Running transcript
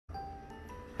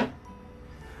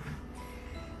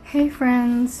Hey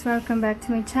friends, welcome back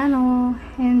to my channel.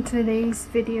 In today's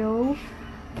video,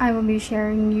 I will be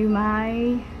sharing you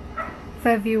my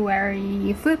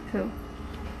February flip-through.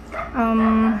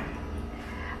 I'm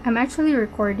actually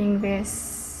recording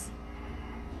this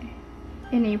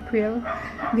in April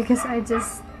because I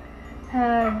just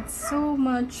had so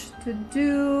much to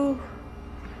do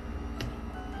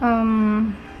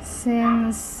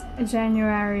since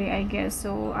January, I guess,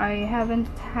 so I haven't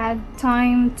had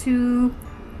time to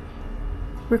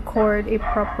record a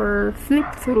proper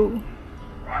flip through.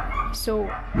 So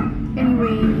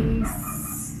anyways,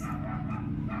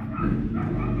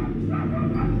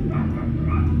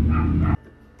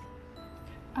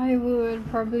 I would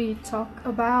probably talk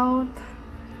about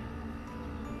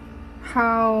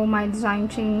how my design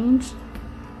changed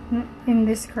in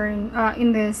this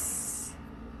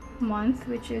month,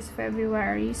 which is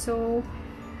February. So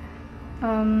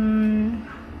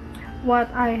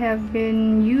what I have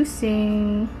been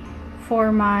using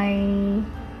for my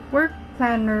work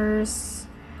planners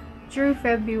during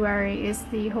February is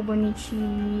the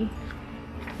Hobonichi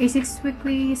A6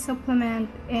 weekly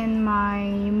supplement and my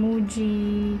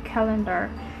Muji calendar,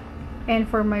 and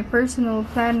for my personal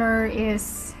planner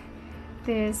is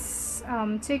this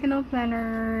Take a Note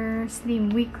Planner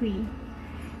Slim Weekly.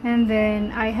 And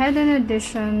then I had an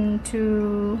addition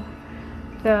to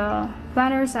the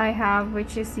planners I have,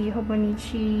 which is the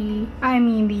the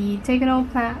Take a Note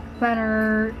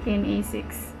planner in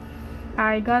A6.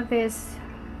 I got this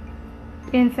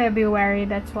in February,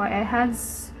 that's why I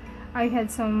had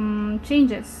some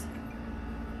changes.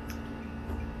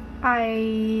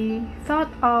 I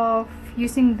thought of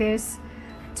using this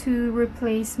to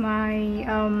replace my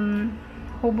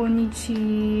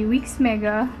Hobonichi Weeks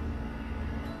Mega.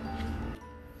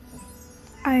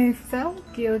 I felt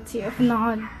guilty of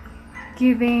not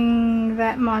giving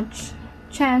that much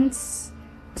chance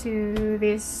to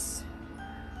this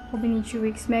Hobonichi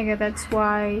Weeks Mega. That's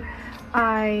why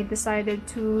I decided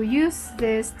to use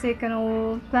this Take a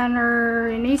Note planner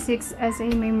in A6 as a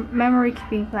memory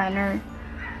keeping planner.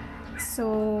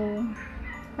 So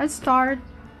let's start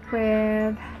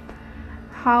with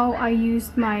how I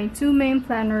used my two main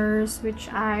planners,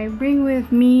 which I bring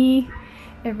with me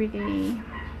every day,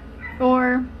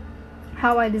 or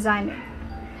how I design it.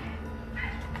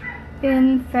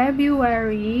 In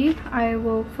February, I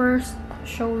will first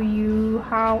show you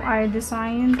how I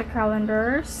design the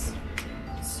calendars.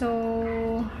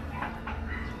 So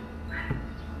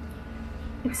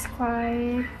it's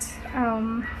quite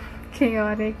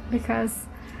chaotic because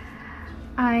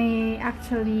I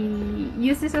actually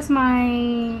use this as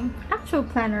my actual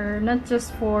planner, not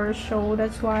just for show.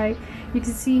 That's why you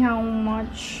can see how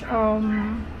much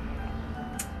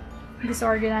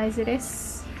disorganized it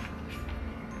is.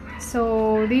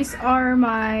 So these are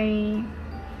my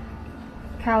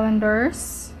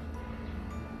calendars.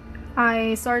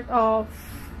 I thought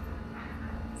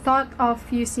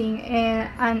of using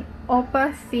an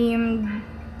OPA themed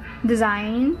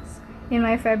designs in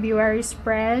my February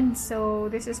spread. So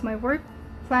this is my work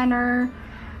planner,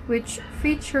 which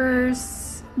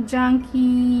features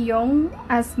Junkie Young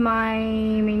as my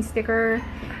main sticker,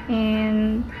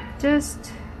 and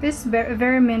just this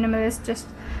very minimalist, just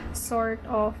sort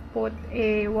of put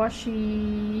a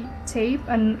washi tape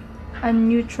and a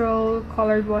neutral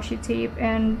colored washi tape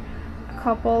and a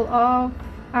couple of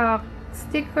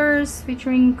stickers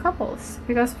featuring couples,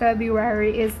 because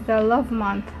February is the love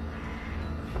month.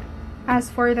 As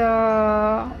for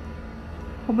the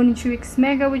Hobonichi Weeks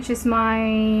Mega, which is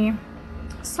my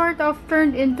sort of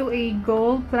turned into a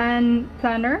goal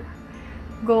planner,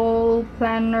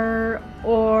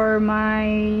 or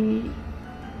my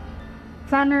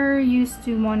planner used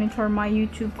to monitor my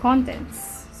YouTube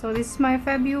contents. So this is my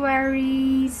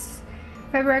February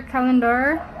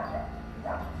calendar.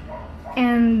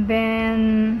 And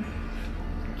then,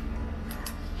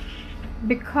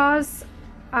 because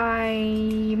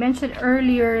I mentioned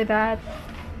earlier that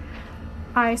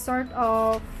I sort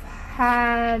of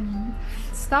had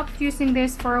stopped using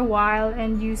this for a while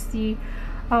and used the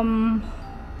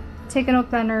Take a Note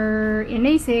planner in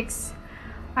A6,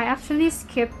 I actually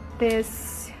skipped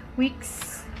this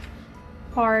week's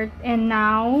part, and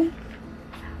now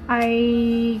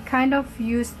I kind of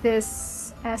use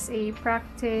this as a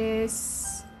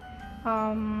practice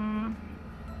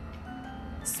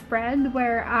spread,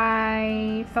 where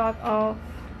I thought of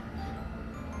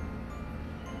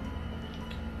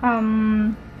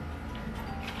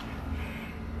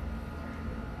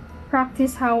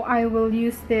practice how I will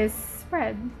use this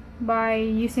spread by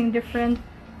using different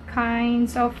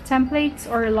kinds of templates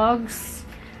or logs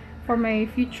for my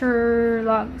future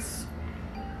logs.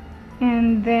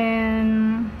 And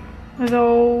then,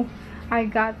 though I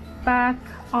got back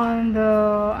on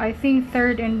the, I think,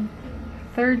 third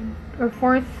or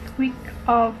fourth week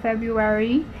of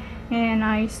February, and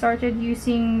I started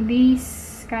using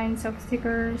these kinds of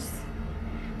stickers,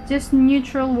 just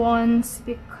neutral ones,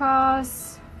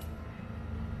 because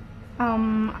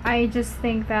I just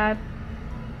think that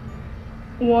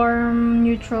warm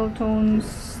neutral tones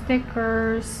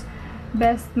stickers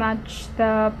best match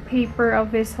the paper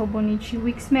of this Hobonichi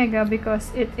Weeks Mega,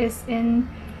 because it is in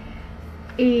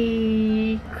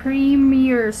a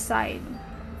creamier side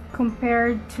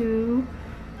compared to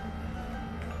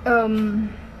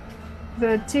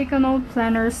the Take a Note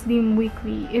Planner Slim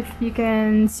Weekly. If you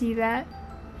can see that,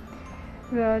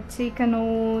 the Take a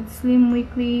Note Slim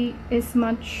Weekly is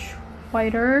much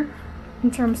whiter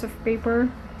in terms of paper.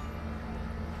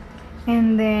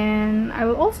 And then I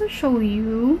will also show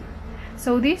you,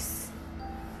 so this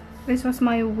was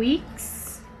my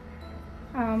week's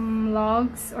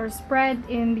logs or spread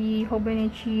in the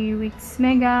Hobonichi Weeks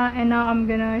Mega, and now I'm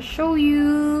gonna show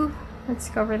you, let's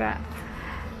cover that,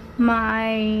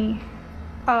 my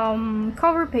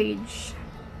cover page.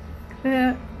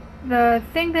 The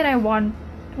thing that I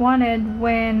wanted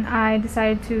when I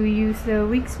decided to use the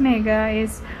Weeks Mega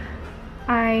is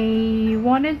I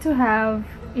wanted to have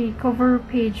a cover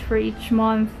page for each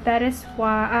month. That is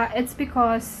why it's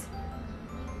because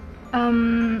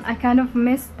I kind of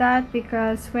missed that,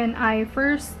 because when I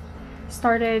first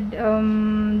started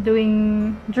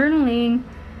doing journaling,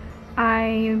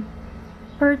 I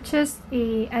purchased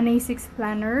an A6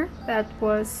 planner that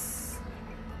was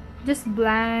just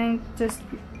blank, just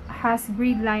has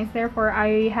grid lines. Therefore,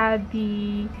 I had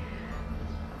the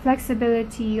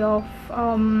flexibility of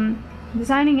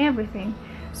designing everything.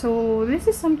 So this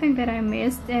is something that I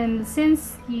missed, and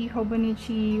since the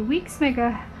Hobonichi Weeks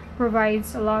Mega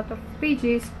provides a lot of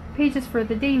pages for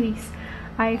the dailies,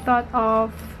 I thought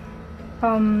of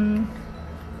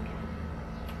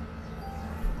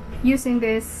using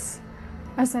this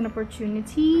as an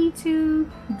opportunity to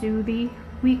do the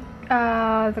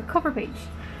cover page.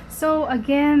 So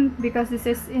again, because this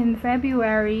is in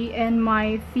February and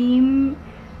my theme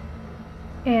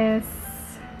is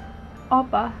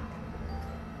Oppa,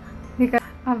 because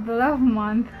of the love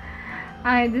month,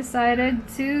 I decided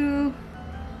to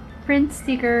print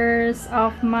stickers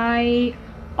of my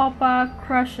Oppa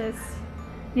crushes,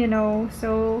 you know.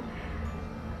 So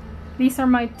these are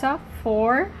my top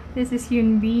 4. This is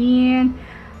Yunbin,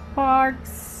 Park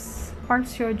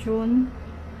Seojun,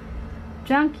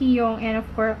 Jang Ki-young, and of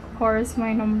course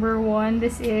my number 1,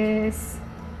 this is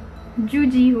Ju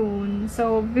Ji-hoon.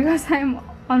 So because I'm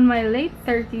on my late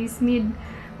 30s, mid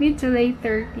to late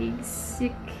 30s,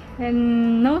 you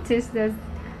can notice that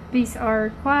these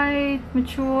are quite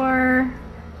mature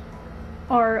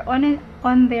or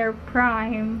on their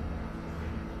prime.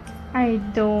 I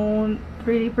don't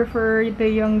really prefer the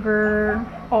younger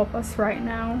oppas right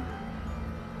now.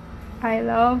 I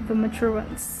love the mature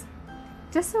ones,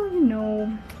 just so you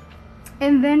know.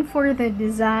 And then for the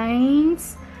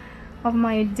designs of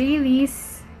my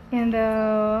dailies in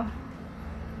the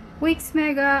Weeks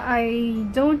Mega, I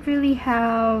don't really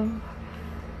have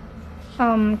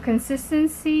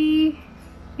consistency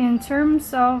in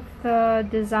terms of the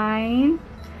design,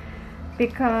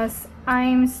 because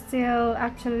I'm still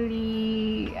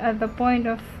actually at the point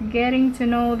of getting to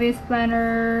know this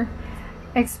planner,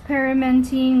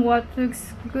 experimenting what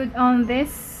looks good on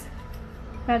this.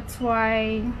 That's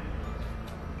why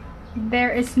there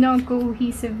is no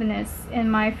cohesiveness in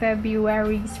my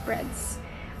February spreads,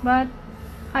 but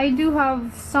I do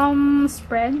have some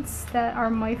spreads that are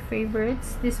my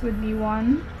favorites. This would be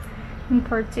one in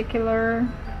particular.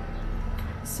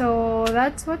 So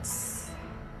that's what's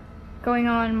going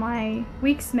on in my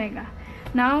Weeks Mega.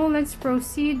 Now let's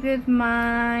proceed with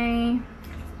my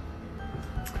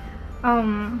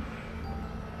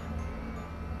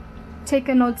Take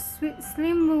a Note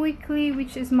Slim Weekly,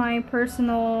 which is my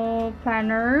personal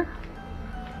planner,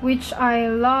 which I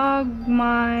log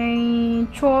my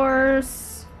chores,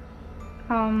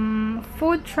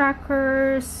 food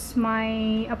trackers,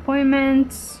 my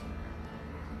appointments,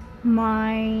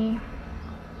 my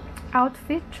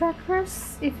outfit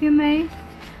trackers, if you may.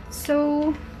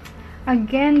 So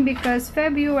again, because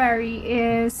February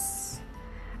is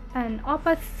an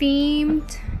oppa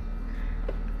themed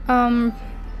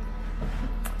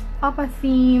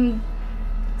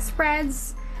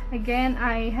spreads, again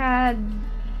I had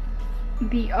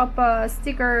the oppa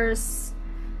stickers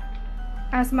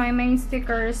as my main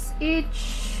stickers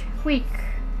each week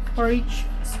or each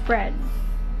spread.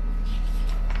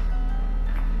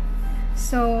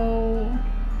 So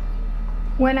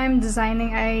when I'm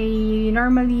designing, I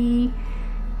normally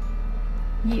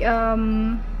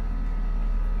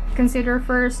consider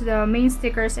first the main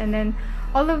stickers, and then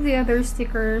all of the other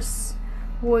stickers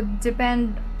would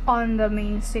depend on the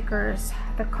main stickers,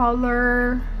 the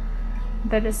color,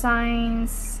 the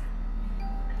designs.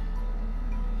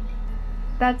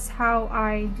 That's how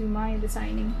I do my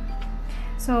designing.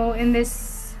 So in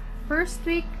this first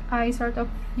week, I sort of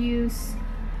used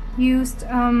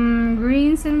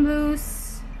greens and blues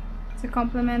to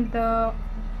complement the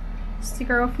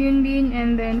sticker of Yunbin,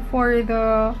 and then for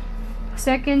the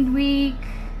second week,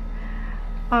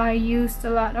 I used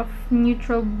a lot of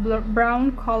neutral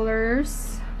brown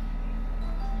colors,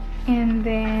 and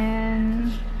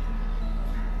then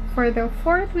for the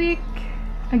fourth week,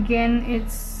 again,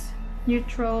 it's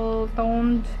neutral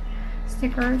toned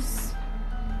stickers.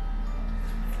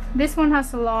 This one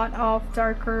has a lot of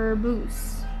darker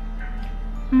blues.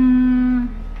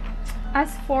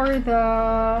 As for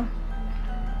the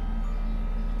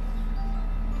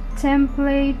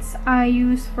templates I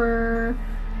use per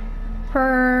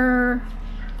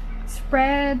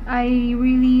spread, I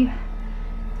really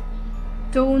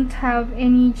don't have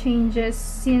any changes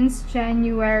since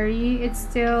January. It's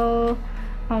still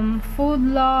food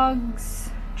logs,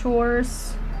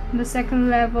 chores, the second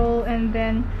level, and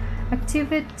then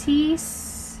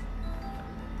activities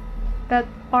that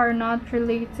are not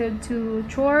related to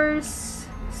chores,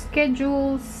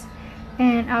 schedules,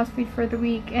 and outfit for the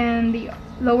week. And the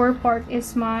lower part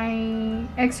is my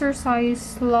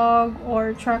exercise log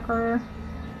or tracker.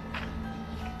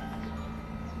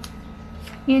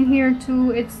 In here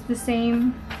too, it's the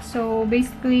same. So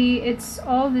basically, it's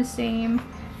all the same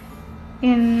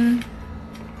in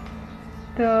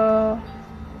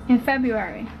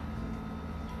February.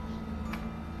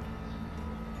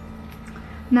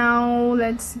 Now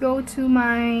let's go to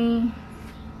my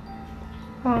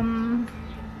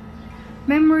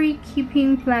memory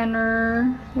keeping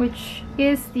planner, which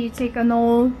is the Take a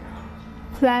Note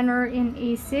planner in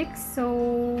A6.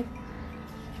 So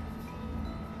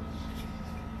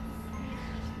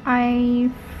I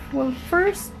will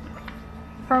first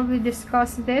probably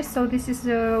discuss this. So this is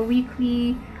the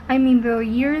the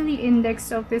yearly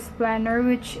index of this planner,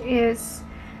 which is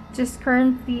just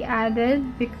currently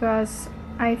added because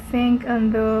I think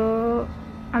I'm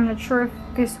not sure if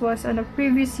this was on a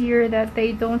previous year that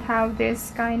they don't have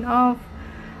this kind of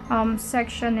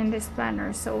section in this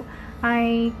planner. So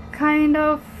I kind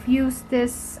of use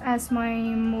this as my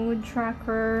mood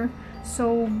tracker.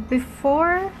 So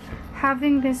before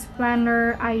having this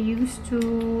planner, I used to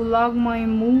log my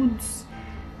moods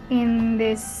in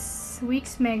this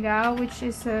week's mega, which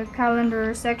is a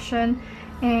calendar section,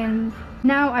 and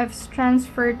now I've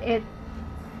transferred it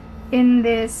in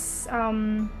this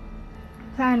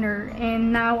planner,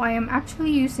 and now I am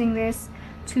actually using this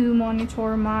to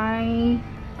monitor my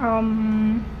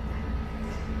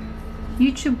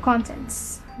YouTube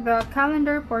contents, the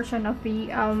calendar portion of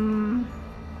the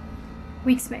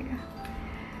week's mega.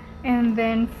 And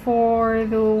then for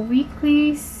the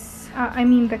weeklies,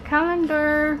 the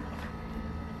calendar,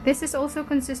 this is also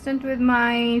consistent with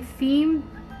my theme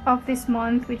of this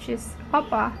month, which is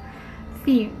Papa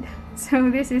themed.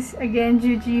 So this is again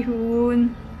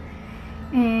Jujihun,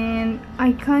 and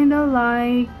I kind of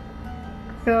like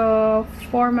the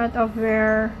format of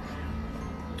their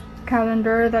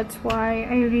calendar. That's why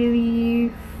I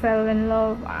really fell in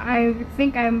love. I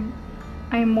think I'm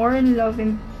more in love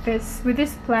with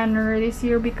this planner this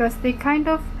year because they kind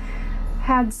of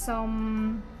had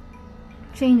some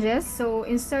changes. So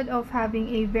instead of having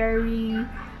a very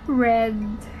red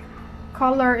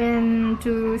color in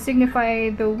to signify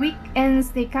the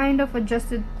weekends, they kind of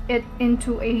adjusted it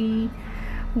into a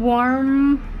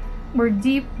warm or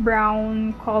deep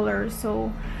brown color.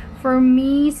 So for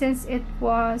me, since it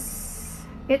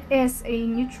is a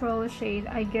neutral shade,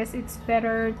 I guess it's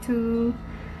better to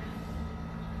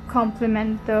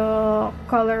complement the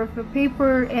color of the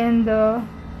paper and the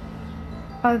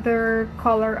other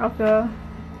color of the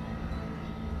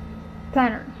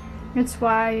planner. That's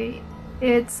why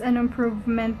it's an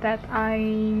improvement that I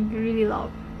really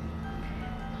love.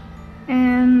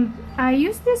 And I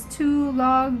use this to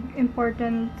log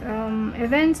important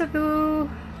events of the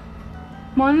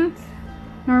month,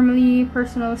 normally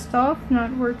personal stuff,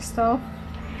 not work stuff.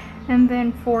 And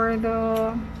then for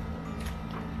the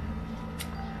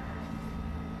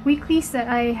weeklies that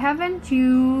I haven't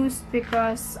used,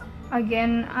 because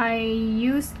again I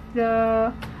used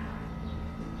the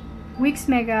week's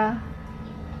mega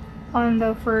on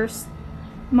the first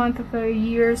month of the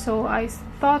year, so I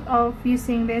thought of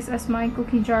using this as my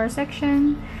cookie jar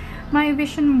section, my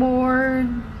vision board,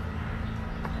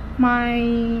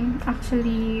 my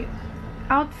actually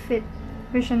outfit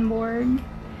vision board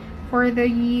for the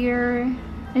year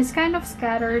is kind of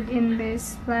scattered in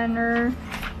this planner.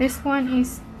 This one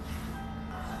is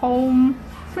home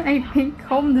I think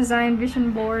home design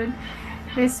vision board.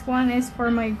 This one is for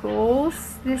my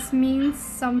goals. This means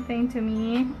something to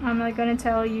me. I'm not gonna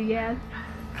tell you yet.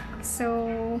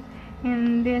 So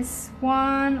in this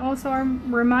one also are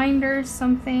reminders,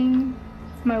 something,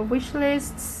 my wish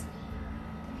lists.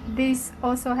 This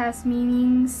also has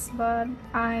meanings, but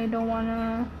I don't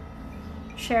wanna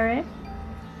share it.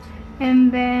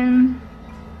 And then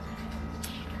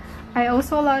I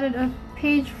also allotted a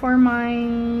page for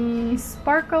my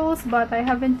sparkles, but I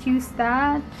haven't used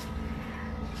that.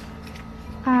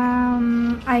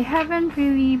 I haven't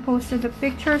really posted the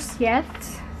pictures yet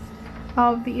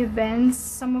of the events.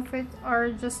 Some of it are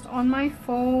just on my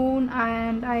phone,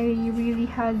 and I really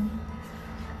had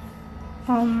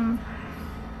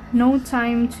no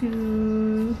time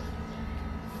to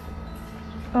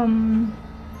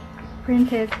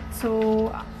print it,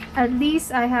 so at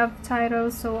least I have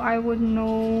titles so I would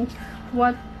know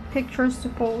what pictures to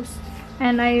post,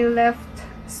 and I left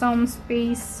some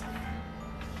space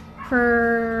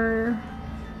per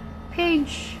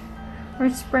page or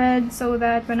spread so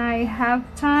that when I have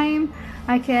time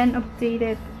I can update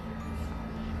it.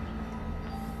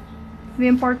 The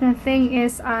important thing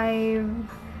is I've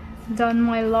done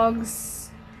my logs.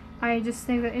 I just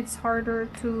think that it's harder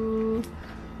to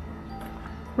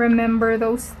remember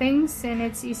those things, and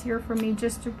it's easier for me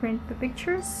just to print the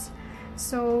pictures.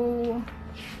 So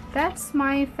that's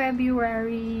my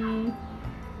February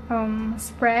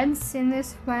spreads in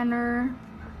this planner.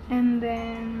 And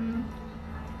then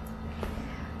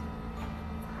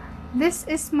this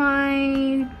is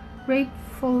my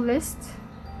grateful list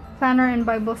planner and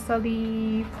Bible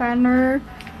study planner.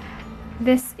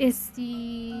 This is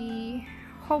the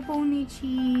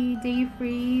Hobonichi Day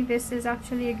Free. This is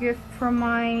actually a gift from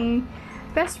my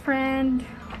best friend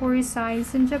who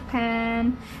resides in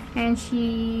Japan, and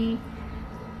she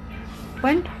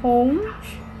went home.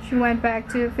 She went back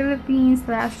to the Philippines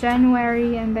last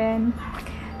January, and then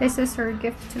this is her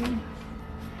gift to me.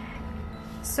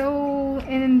 So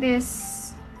in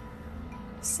this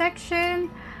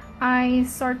section I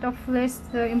sort of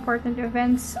list the important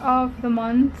events of the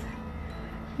month,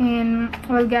 and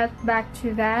we'll get back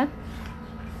to that.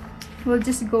 We'll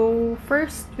just go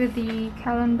first with the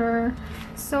calendar.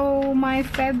 So my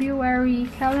February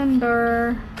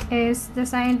calendar is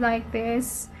designed like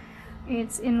this.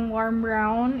 It's in warm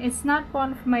brown. It's not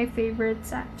one of my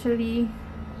favorites actually.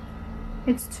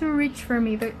 It's too rich for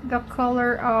me. The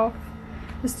color of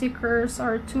the stickers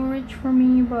are too rich for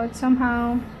me, but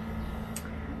somehow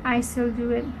I still do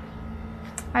it.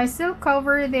 I still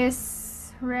cover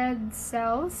this red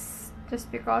cells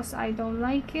just because I don't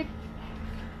like it.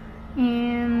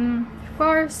 And of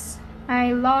course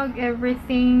I log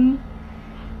everything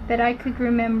that I could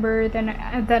remember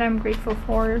that I'm grateful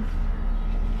for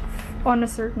on a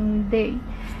certain day.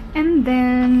 And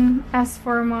then as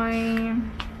for my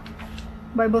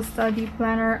Bible study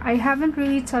planner, I haven't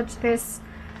really touched this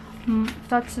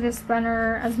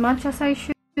planner as much as I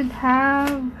should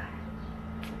have.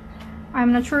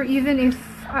 I'm not sure even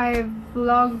if I've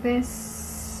vlogged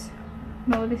this.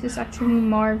 No, this is actually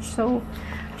March, so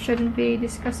shouldn't be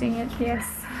discussing it. Yes.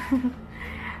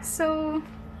 So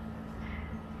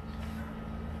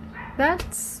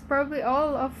that's probably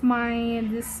all of my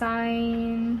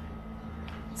design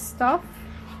stuff.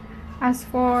 As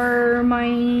for my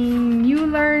new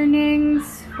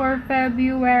learnings for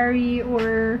February,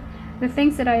 or the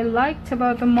things that I liked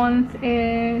about the month,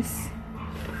 is,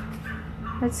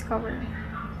 let's cover.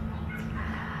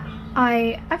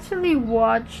 I actually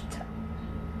watched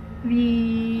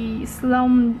the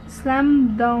Slam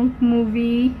Dunk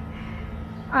movie.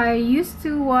 I used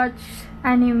to watch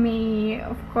anime,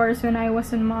 of course, when I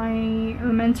was in my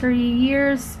elementary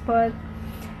years, but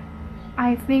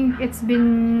I think it's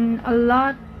been a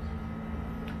lot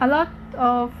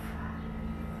of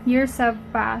years have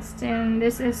passed, and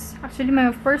this is actually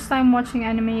my first time watching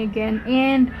anime again,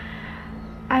 and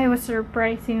I was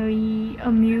surprisingly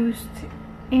amused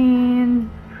and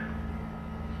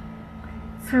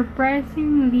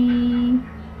surprisingly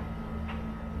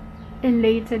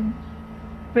elated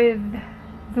with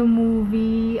the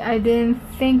movie. I didn't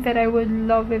think that I would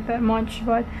love it that much,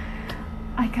 but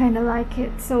I kind of like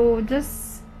it. So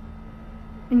just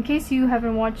in case you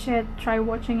haven't watched it, try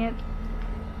watching it.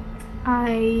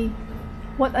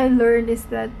 What I learned is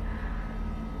that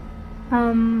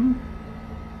I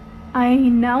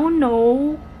now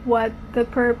know what the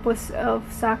purpose of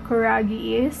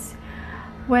Sakuragi is.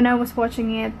 When I was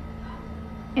watching it,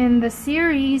 In the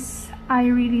series, I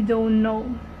really don't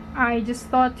know. I just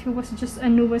thought he was just a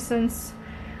nuisance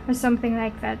or something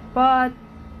like that. But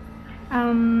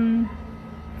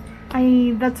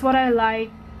that's what I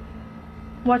like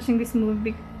watching this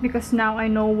movie, because now I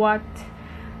know what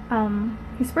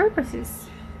his purpose is.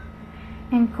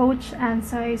 And Coach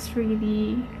Ansa is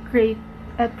really great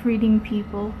at reading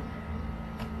people.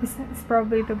 It's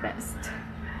probably the best.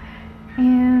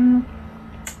 And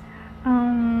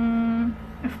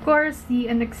of course, the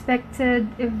unexpected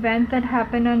event that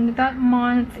happened on that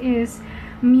month is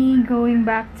me going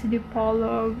back to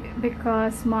Dipolog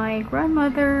because my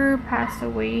grandmother passed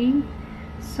away.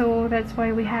 So that's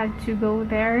why we had to go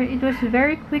there. It was a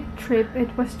very quick trip.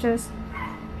 It was just,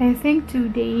 I think, 2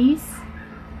 days.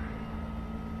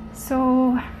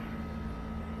 So,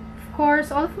 of course,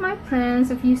 all of my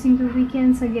plans of using the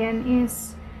weekends again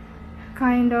is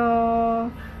kind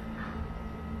of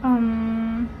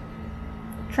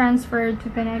transferred to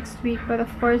the next week. But of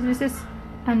course, this is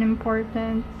an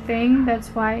important thing. That's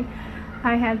why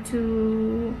I had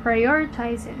to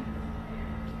prioritize it.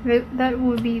 That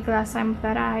would be the last time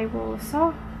that I will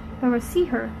see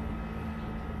her.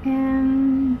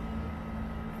 And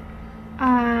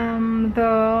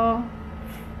the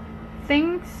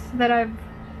things that I've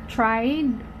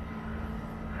tried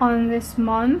on this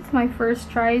month, my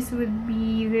first tries would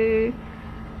be the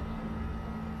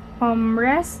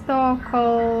resto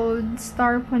called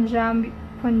Star Punjabi.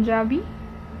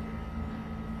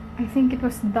 I think it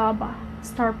was Daba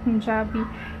Star Punjabi,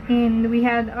 and we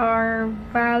had our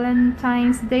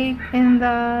Valentine's date in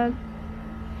the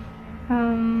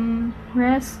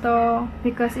resto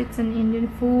because it's an Indian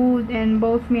food, and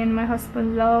both me and my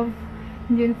husband love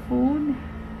Indian food.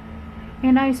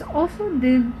 And I also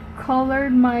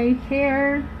colored my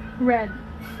hair red.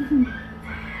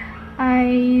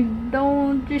 I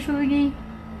don't usually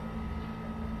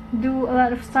do a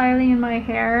lot of styling in my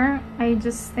hair. I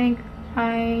just think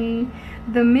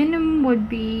the minimum would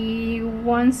be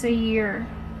once a year,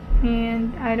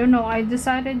 and I don't know, I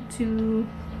decided to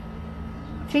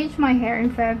change my hair in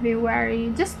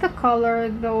February, just the color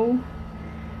though.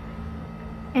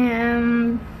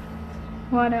 And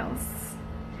what else?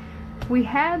 We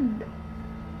had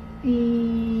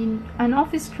an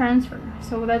office transfer,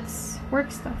 so that's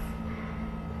work stuff.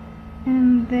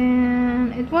 And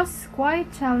then it was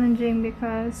quite challenging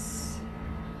because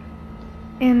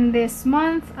in this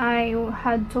month I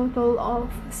had total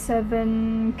of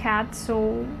 7 cats,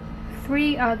 so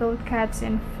 3 adult cats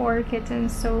and 4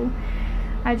 kittens. So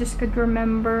I just could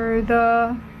remember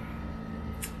the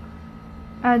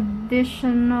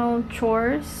additional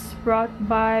chores brought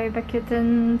by the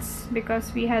kittens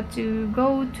because we had to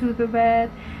go to the vet,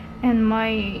 and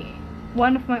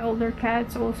one of my older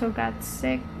cats also got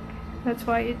sick. That's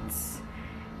why it's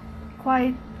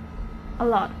quite a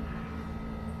lot.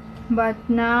 But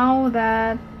now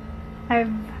that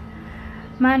I've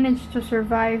managed to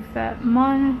survive that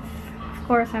month, of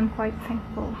course I'm quite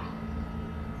thankful.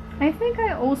 I think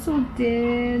I also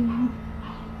did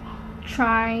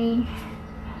try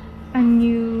a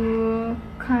new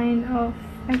kind of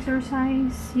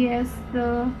exercise. Yes,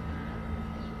 the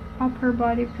upper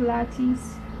body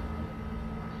Pilates.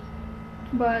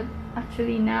 But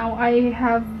actually now I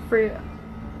have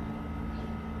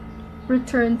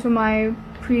returned to my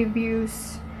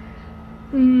previous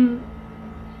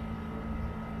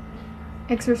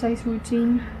exercise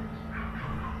routine.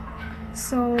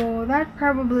 So that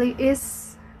probably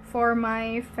is for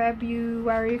my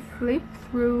February flip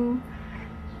through.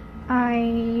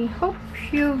 I hope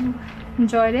you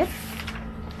enjoyed it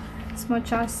as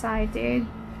much as I did.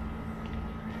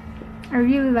 I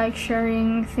really like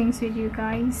sharing things with you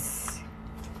guys.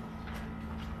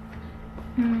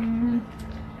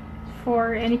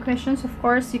 For any questions, of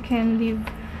course, you can leave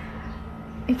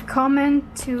a comment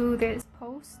to this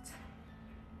post.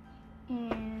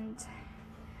 And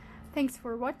thanks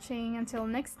for watching. Until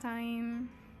next time.